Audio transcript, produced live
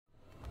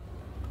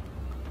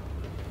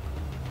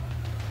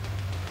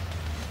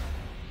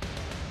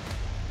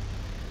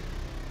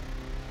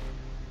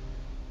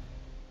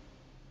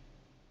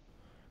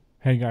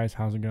Hey guys,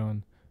 how's it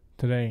going?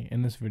 Today,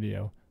 in this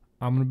video,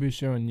 I'm going to be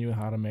showing you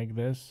how to make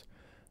this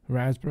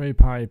Raspberry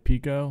Pi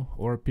Pico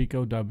or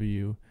Pico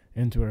W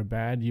into a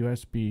bad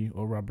USB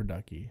or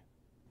RubberDucky.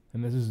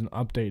 And this is an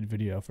update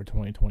video for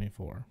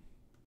 2024.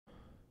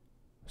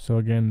 So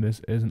again,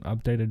 this is an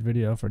updated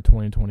video for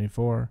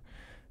 2024,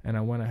 and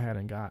I went ahead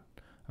and got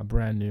a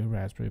brand new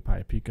Raspberry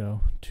Pi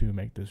Pico to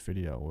make this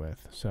video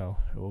with. So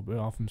it will be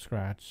all from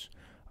scratch,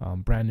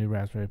 brand new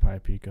Raspberry Pi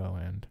Pico,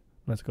 and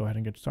let's go ahead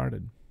and get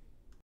started.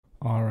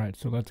 Alright,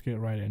 so let's get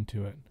right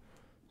into it.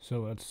 So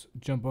let's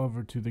jump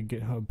over to the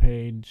GitHub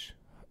page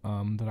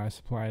that I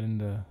supplied in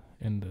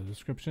the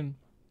description,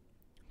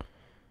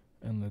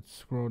 and let's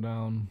scroll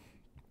down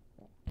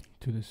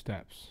to the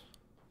steps.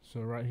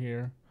 So right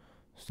here,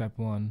 step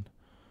 1,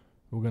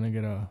 we're going to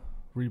get a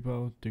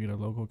repo to get a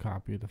local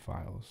copy of the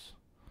files.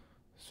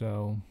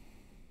 So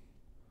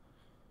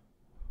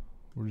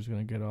we're just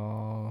going to get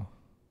all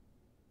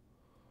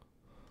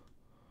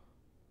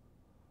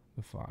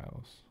the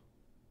files.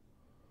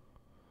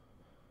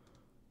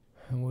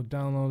 And we'll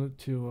download it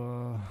to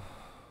a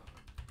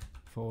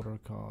folder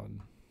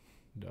called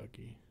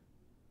Ducky.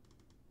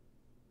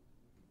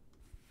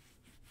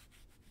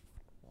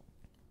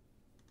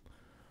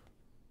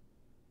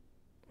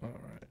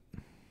 Alright.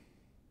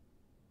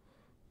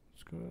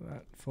 Let's go to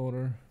that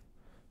folder,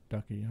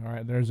 Ducky.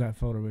 Alright, there's that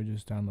folder we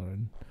just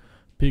downloaded.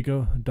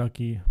 Pico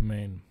Ducky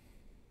main.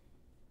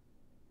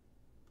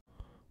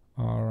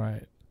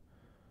 Alright.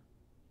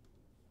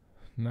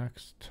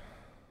 Next,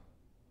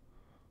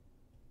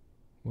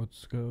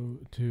 let's go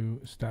to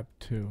step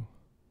 2.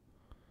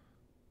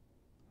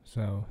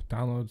 So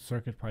download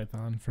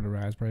CircuitPython for the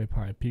Raspberry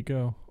Pi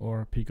Pico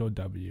or Pico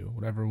W,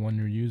 whatever one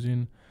you're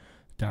using.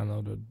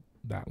 Download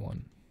that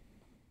one.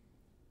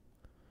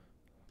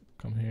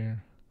 Come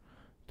here,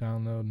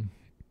 download.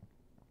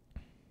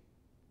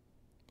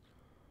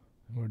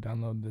 We'll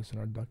download this in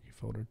our Ducky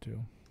folder too.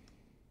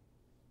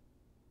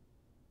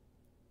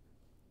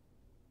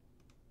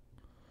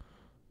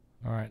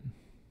 Alright,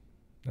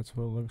 that's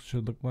what it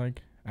should look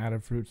like.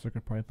 Adafruit,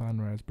 CircuitPython,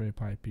 Raspberry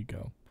Pi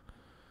Pico.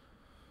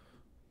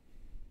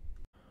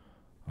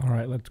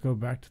 Alright, let's go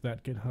back to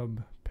that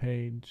GitHub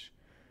page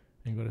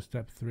and go to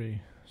step 3.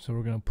 So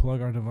we're going to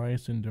plug our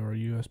device into our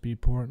USB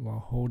port while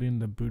holding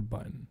the boot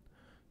button.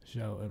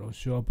 So it'll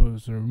show up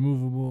as a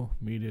removable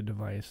media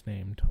device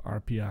named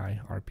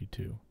RPI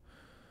RP2.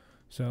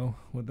 So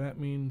what that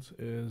means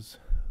is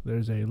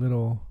there's a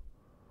little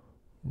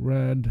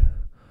red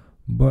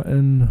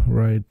button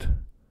right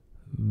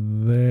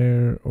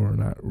there, or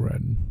not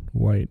red,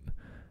 white,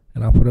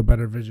 and I'll put a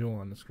better visual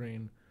on the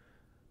screen,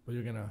 but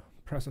you're gonna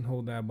press and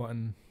hold that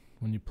button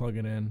when you plug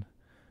it in,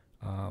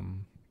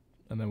 and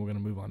then we're gonna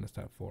move on to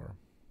step 4.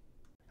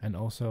 And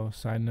also,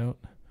 side note,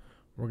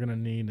 we're gonna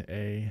need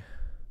a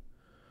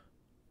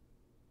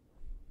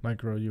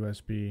micro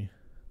USB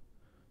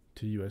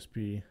to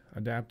USB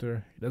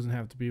adapter. It doesn't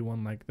have to be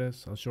one like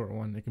this, a short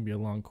one. It can be a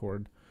long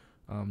cord.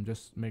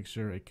 Just make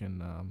sure it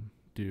can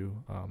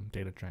do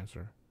data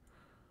transfer.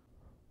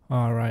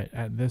 Alright,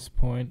 at this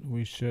point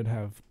we should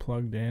have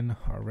plugged in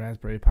our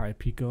Raspberry Pi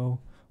Pico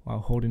while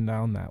holding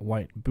down that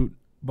white boot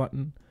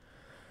button,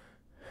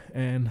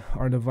 and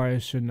our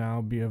device should now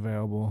be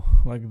available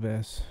like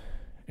this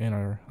in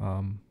our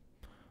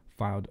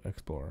file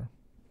explorer.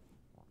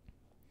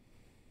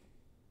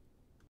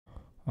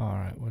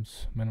 Alright,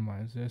 let's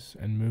minimize this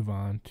and move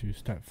on to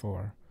step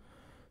 4.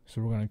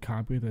 So we're going to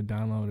copy the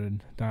downloaded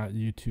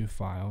 .u2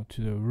 file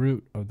to the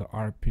root of the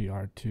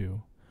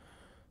RPR2.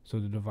 So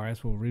the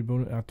device will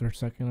reboot after a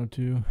second or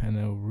two, and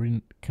it will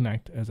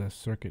reconnect as a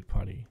circuit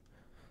putty.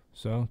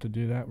 So to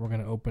do that, we're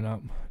going to open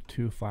up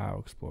 2 file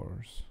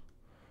explorers.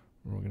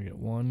 We're going to get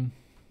one,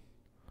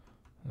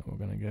 and we're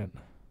going to get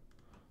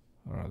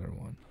our other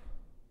one.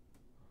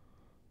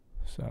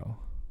 So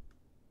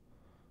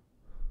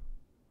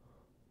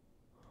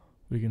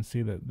we can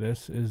see that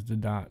this is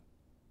the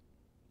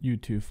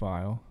 .u2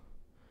 file,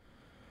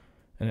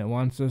 and it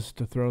wants us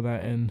to throw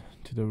that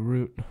into the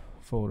root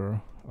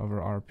folder of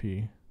our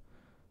RP2.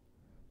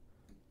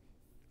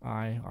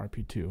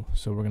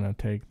 So we're going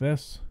to take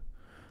this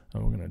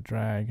and we're going to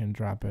drag and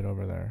drop it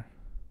over there.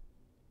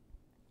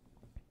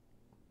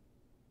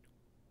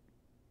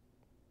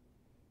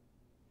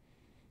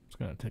 It's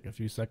going to take a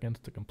few seconds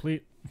to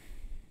complete.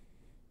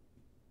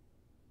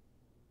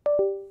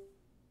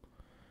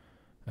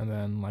 And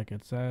then, like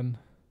it said,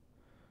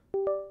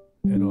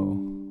 it'll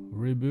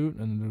reboot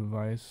and the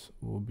device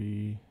will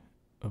be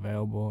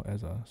available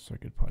as a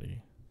circuit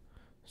putty.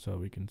 So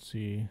we can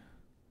see,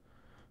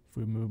 if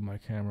we move my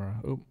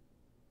camera,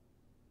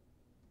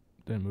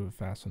 didn't move it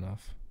fast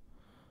enough.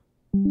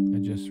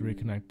 It just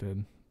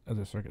reconnected as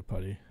a circuit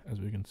putty, as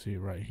we can see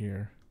right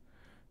here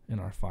in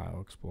our file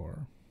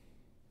explorer.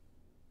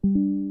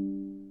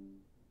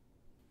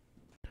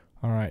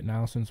 Alright,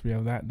 now since we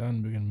have that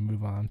done, we can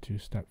move on to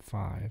step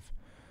 5.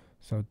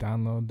 So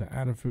download the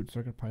Adafruit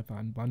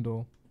CircuitPython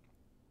bundle.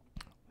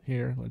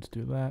 Here, let's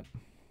do that.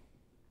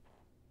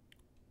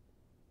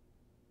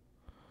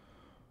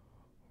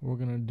 We're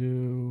gonna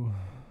do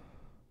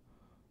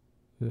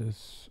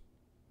this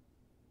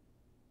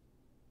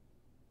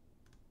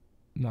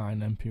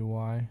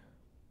mpy.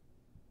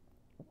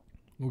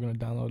 We're going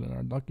to download in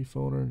our Ducky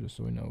folder just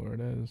so we know where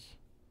it is.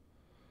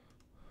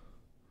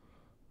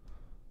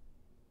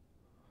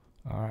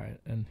 Alright,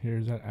 and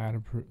here's that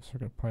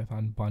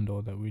CircuitPython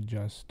bundle that we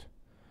just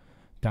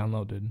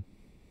downloaded.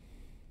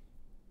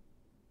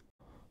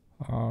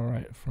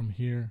 Alright, from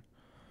here,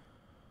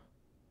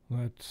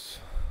 let's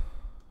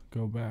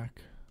go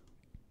back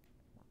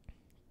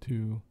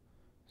to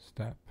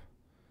step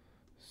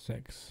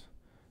 6.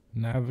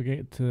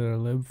 Navigate to the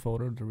lib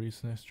folder, the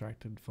recent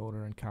extracted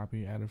folder, and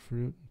copy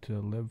Adafruit to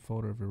the lib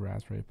folder of your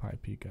Raspberry Pi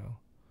Pico.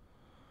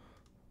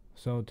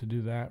 So to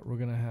do that, we're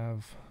going to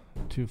have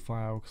two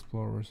file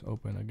explorers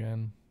open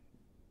again.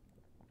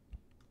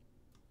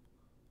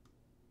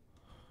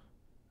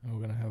 And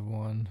we're going to have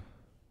one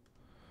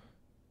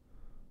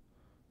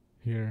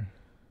here,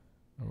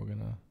 and we're going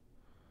to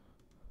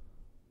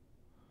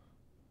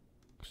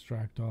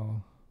extract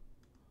all,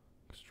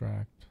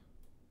 extract.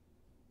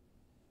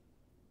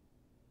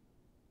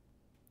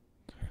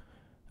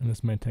 And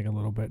this may take a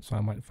little bit, so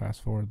I might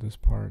fast forward this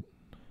part.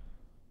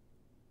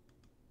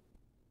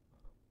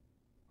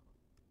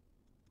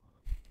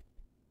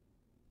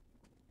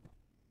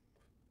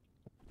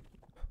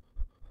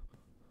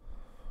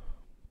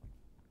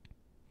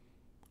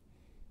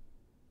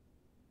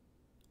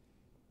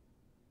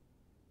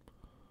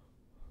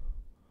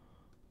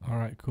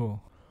 Alright,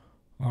 cool.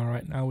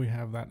 Alright, now we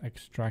have that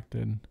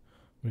extracted.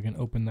 We can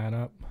open that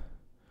up,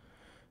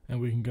 and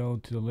we can go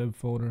to the lib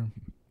folder,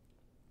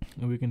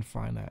 and we can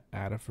find that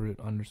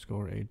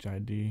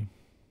Adafruit_HID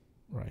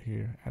right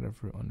here,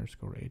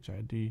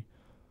 Adafruit_HID,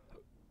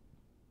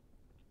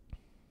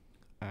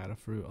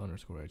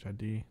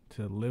 Adafruit_HID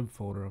to the lib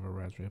folder of a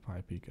Raspberry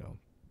Pi Pico.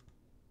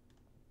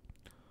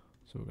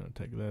 So we're going to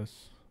take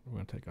this, we're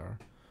going to take our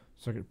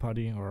Circuit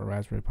Putty or a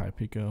Raspberry Pi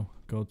Pico,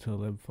 go to the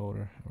lib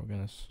folder, and we're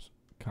going to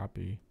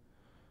copy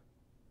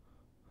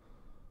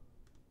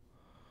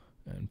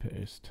and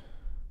paste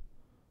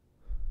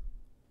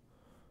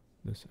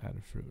this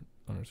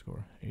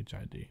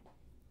Adafruit_HID.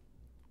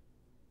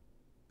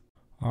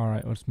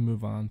 Alright, let's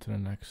move on to the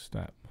next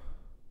step.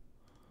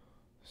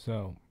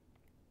 So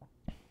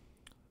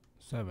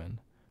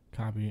 7.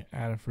 Copy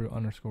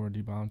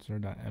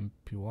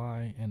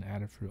Adafruit_debouncer.mpy and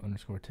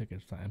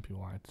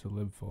Adafruit_tickets.mpy to the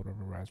lib folder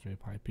of a Raspberry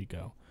Pi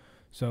Pico.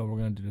 So we're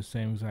going to do the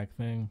same exact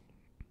thing.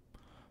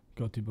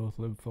 Go to both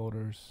lib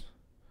folders,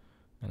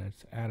 and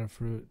it's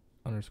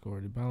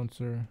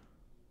Adafruit_debouncer.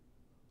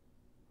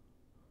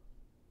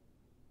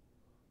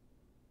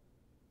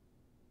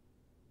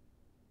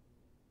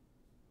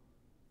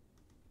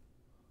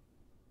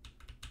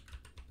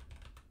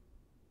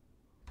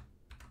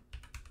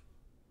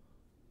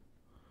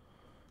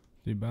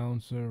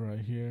 Debouncer right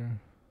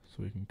here,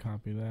 so we can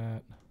copy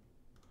that,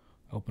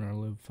 open our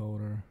lib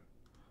folder,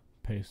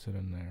 paste it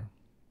in there.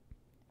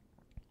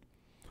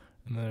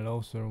 And then it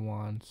also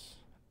wants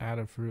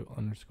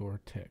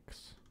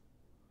Adafruit_ticks.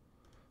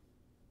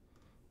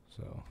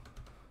 So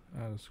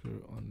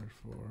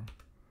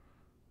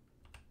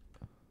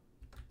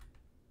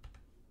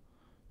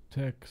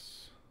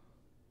Adafruit_ticks.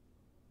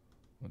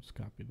 Let's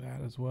copy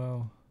that as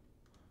well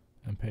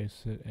and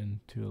paste it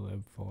into the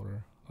lib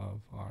folder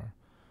of our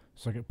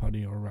Circuit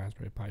Putty or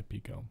Raspberry Pi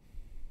Pico.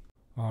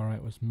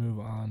 Alright, let's move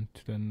on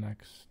to the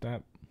next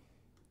step.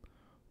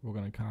 We're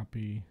going to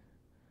copy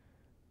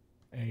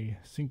a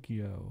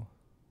Syncio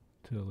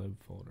to the lib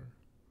folder.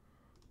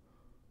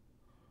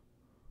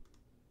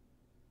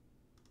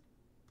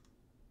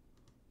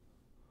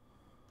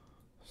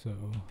 So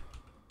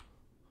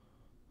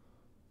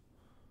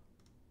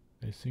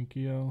a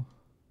Syncio,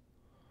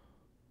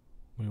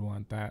 we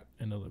want that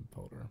in the lib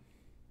folder.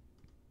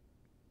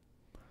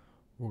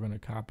 We're going to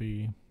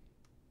copy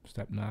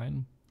step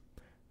 9,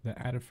 the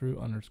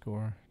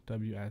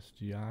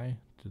Adafruit_WSGI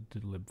to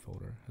the lib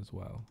folder as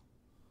well.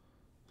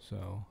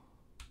 So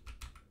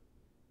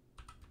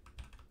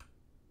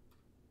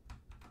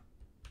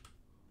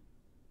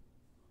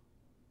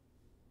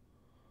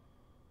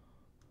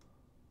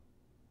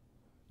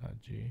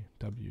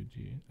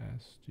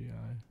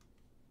WGSGI.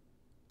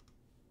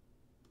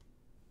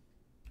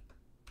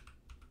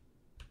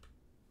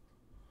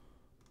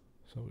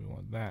 So we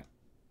want that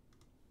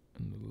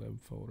in the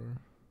lib folder.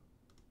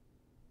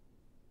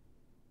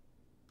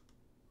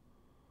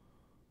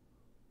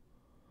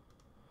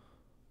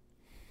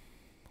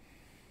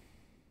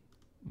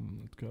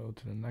 Let's go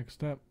to the next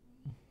step.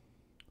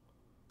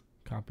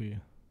 Copy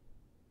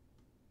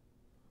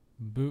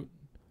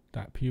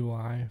boot.py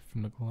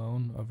from the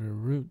clone of your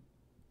root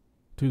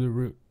to the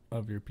root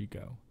of your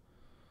Pico.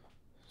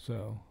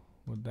 So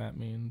what that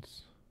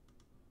means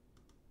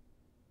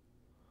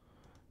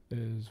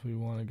is we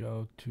want to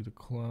go to the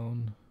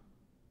clone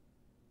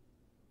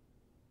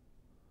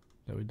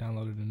that we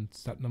downloaded in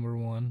step number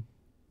 1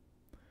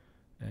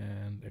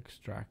 and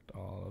extract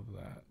all of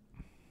that.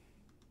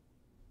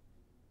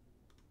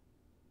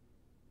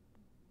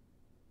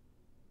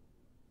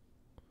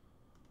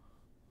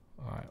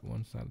 Alright,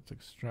 once that's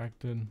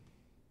extracted,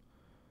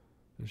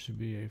 there should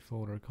be a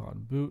folder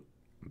called boot,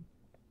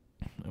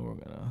 and we're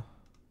gonna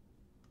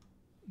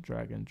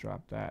drag and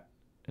drop that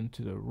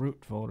into the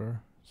root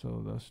folder,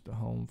 so that's the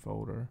home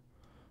folder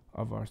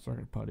of our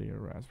Circuit Putty or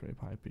Raspberry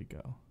Pi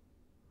Pico.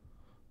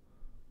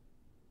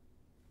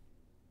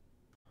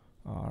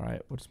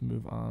 Alright, let's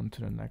move on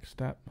to the next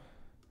step,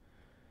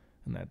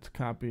 and that's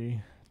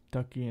copy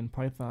ducky and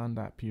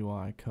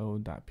python.py,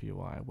 code.py,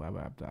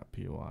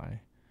 webapp.py,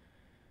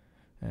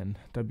 and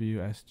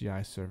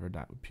wsgi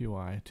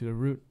server.py to the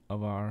root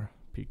of our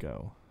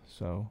Pico.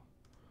 So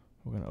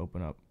we're going to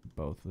open up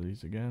both of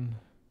these again,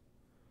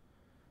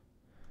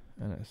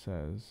 and it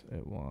says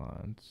it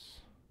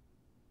wants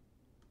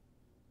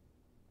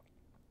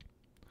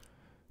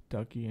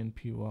ducky and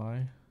py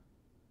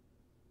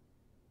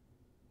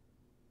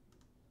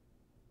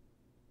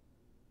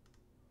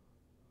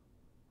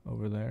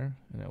over there,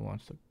 and it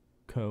wants the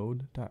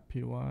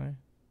code.py, and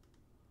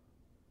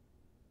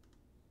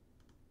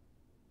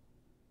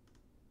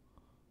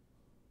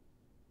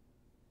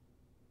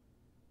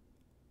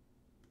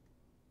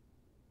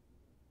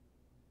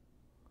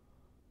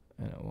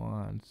it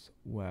wants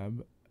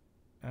web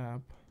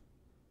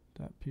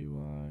app.py,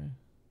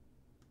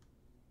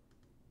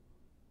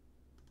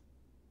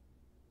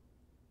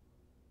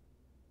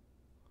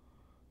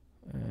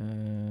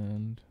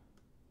 and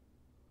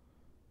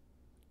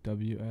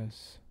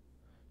wsgi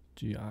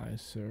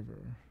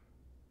server.py.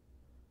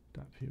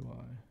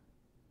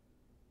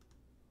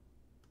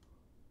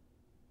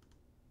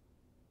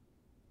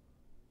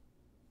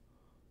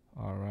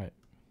 All right.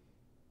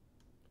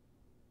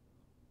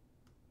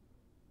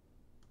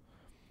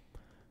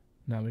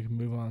 Now we can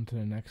move on to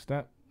the next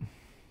step.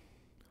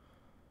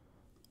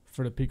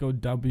 For the Pico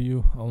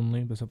W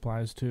only, this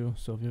applies to.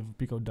 So if you have a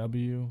Pico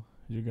W,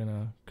 you're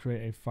gonna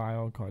create a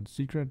file called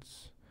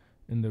secrets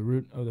in the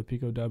root of the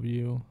Pico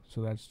W.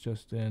 So that's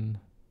just in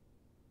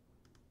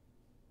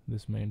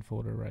this main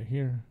folder right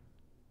here.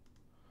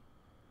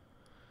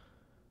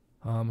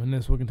 And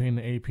this will contain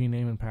the AP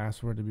name and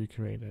password to be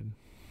created.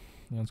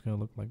 And it's gonna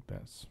look like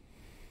this.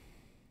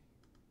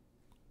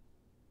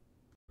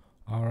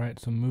 Alright,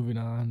 so moving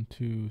on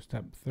to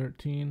step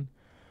 13,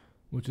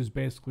 which is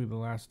basically the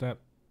last step.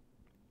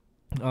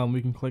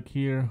 We can click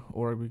here,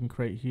 or we can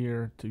create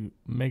here to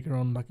make our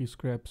own Ducky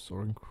scripts, or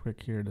we can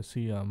click here to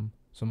see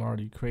some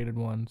already created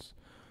ones.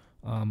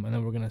 And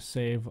then we're going to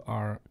save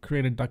our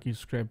created Ducky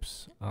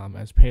scripts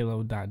as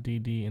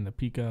payload.dd in the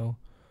Pico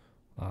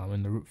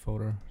in the root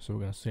folder. So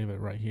we're going to save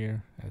it right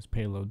here as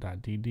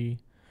payload.dd,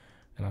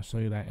 and I'll show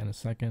you that in a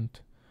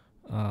second.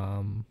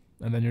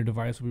 And then your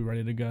device will be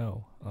ready to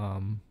go.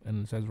 And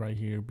it says right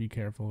here, be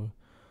careful.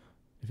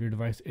 If your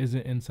device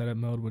isn't in setup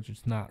mode, which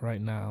it's not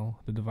right now,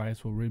 the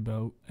device will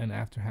reboot, and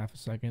after half a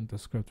second, the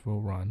script will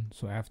run.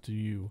 So after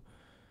you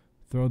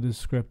throw this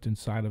script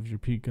inside of your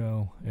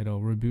Pico,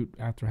 it'll reboot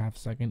after half a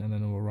second, and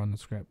then it will run the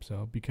script.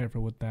 So be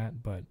careful with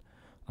that. But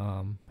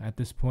at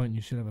this point,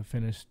 you should have a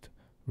finished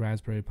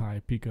Raspberry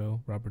Pi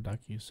Pico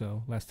RubberDucky.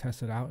 So let's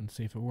test it out and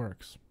see if it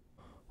works.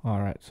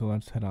 Alright, so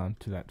let's head on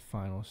to that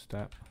final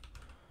step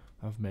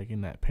of making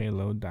that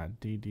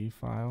payload.dd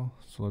file.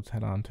 So let's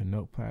head on to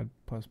Notepad++,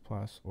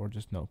 or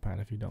just Notepad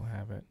if you don't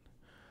have it.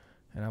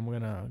 And I'm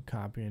gonna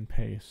copy and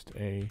paste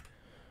a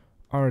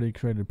already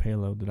created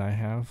payload that I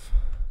have.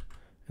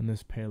 And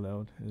this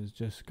payload is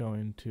just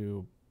going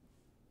to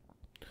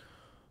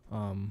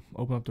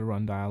open up the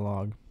run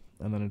dialog,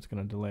 and then it's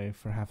gonna delay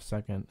for half a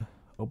second,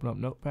 open up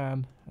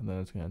Notepad, and then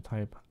it's gonna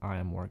type I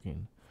am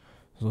working.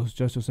 So it's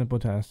just a simple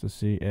test to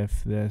see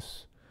if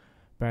this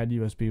bad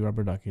USB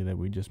RubberDucky that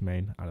we just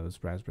made out of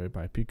this Raspberry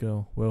Pi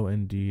Pico will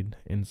indeed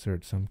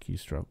insert some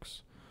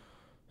keystrokes.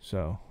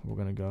 So we're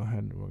going to go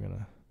ahead and we're going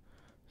to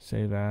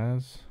save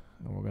as,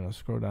 and we're going to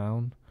scroll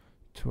down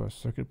to our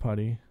Circuit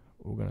Putty.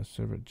 We're going to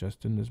serve it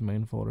just in this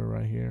main folder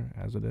right here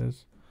as it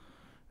is,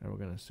 and we're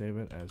going to save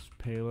it as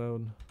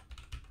payload.dd.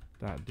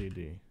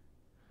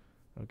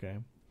 Okay.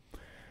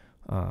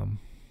 I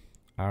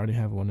already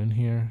have one in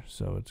here,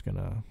 so it's going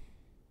to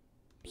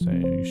say,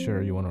 are you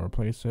sure you want to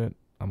replace it?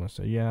 I'm going to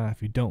say yeah.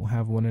 If you don't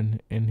have one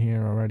in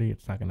here already,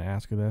 it's not going to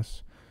ask you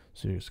this.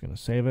 So you're just going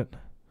to save it,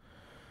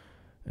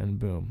 and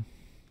boom.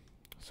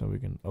 So we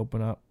can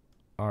open up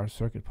our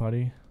Circuit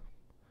Putty,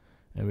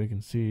 and we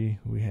can see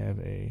we have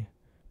a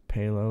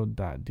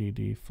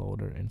payload.dd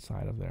folder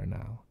inside of there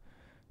now.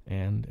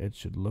 And it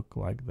should look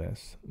like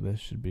this. This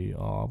should be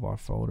all of our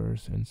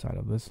folders inside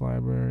of this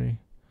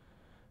library,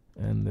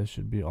 and this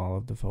should be all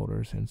of the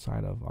folders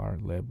inside of our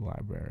lib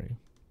library.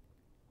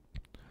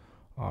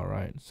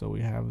 Alright, so we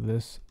have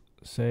this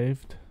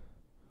saved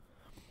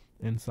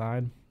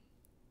inside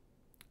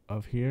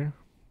of here,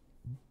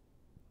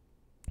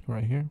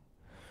 right here.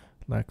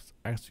 Let's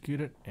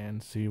execute it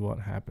and see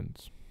what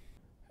happens.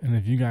 And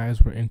if you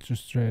guys were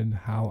interested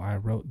how I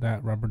wrote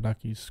that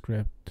RubberDucky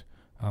script,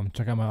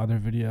 check out my other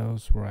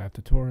videos where I have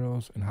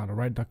tutorials on how to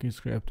write Ducky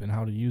script and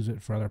how to use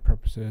it for other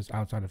purposes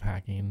outside of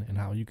hacking, and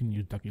how you can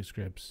use Ducky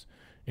scripts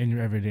in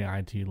your everyday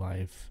IT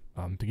life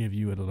to give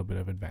you a little bit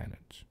of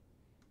advantage.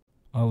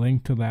 A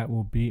link to that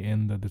will be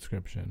in the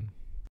description.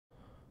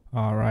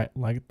 Alright,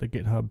 like the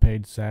GitHub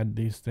page said,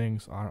 these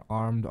things are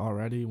armed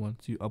already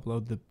once you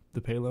upload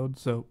the payload.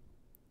 So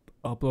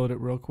upload it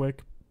real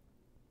quick,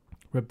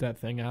 rip that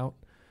thing out,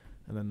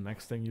 and then the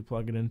next thing you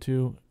plug it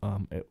into,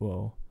 it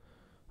will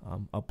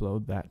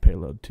upload that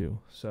payload too.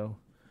 So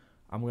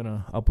I'm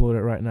gonna upload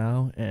it right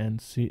now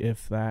and see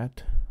if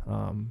that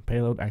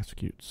payload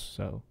executes.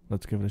 So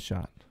let's give it a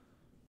shot.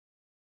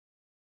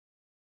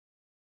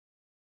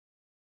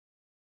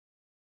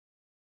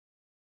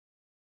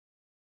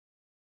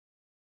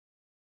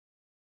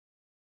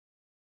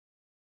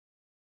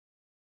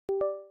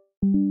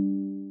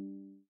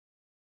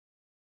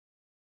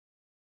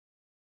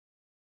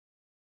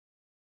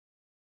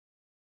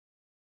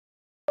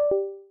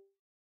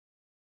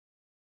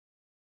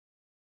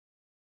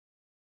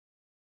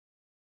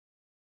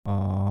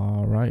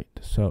 Alright,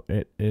 so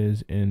it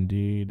is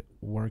indeed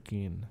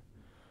working.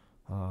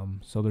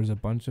 So there's a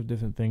bunch of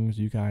different things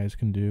you guys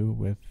can do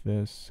with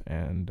this,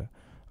 and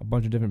a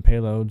bunch of different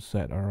payloads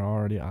that are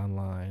already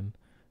online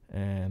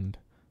and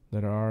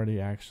that are already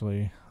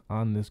actually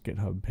on this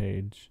GitHub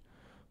page.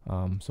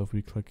 So if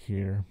we click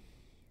here,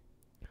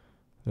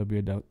 there'll be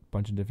a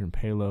bunch of different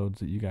payloads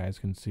that you guys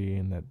can see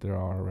and that there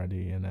are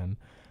already. And then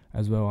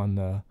as well on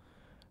the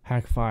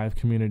Hack5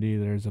 community,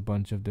 there's a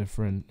bunch of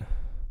different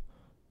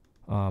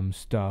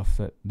stuff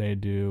that they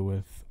do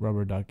with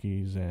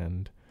RubberDuckies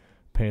and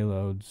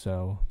payloads.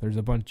 So there's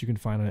a bunch you can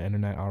find on the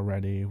internet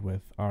already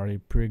with already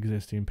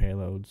pre-existing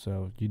payloads,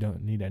 so you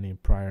don't need any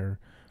prior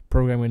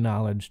programming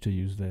knowledge to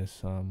use this.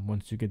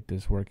 Once you get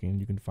this working,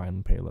 you can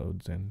find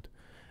payloads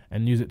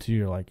and use it to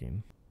your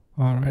liking.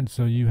 Alright,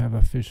 so you have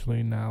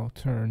officially now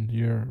turned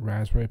your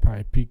Raspberry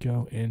Pi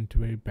Pico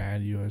into a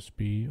bad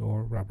USB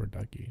or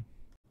RubberDucky.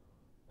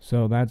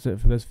 So that's it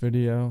for this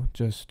video.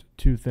 Just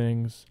two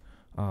things.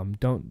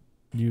 Don't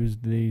use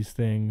these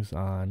things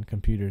on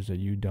computers that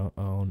you don't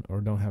own or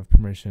don't have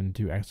permission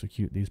to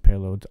execute these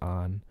payloads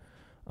on,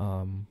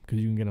 because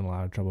you can get in a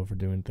lot of trouble for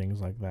doing things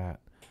like that.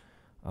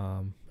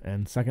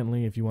 And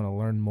secondly, if you want to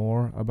learn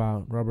more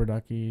about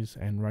RubberDuckies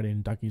and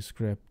writing Ducky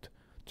script,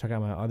 check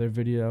out my other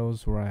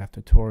videos where I have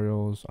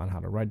tutorials on how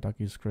to write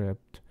Ducky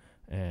script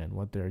and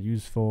what they're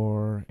used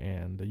for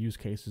and the use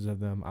cases of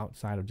them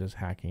outside of just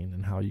hacking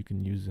and how you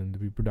can use them to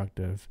be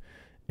productive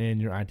in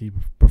your IT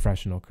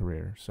professional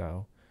career.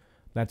 So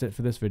that's it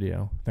for this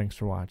video. Thanks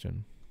for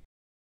watching.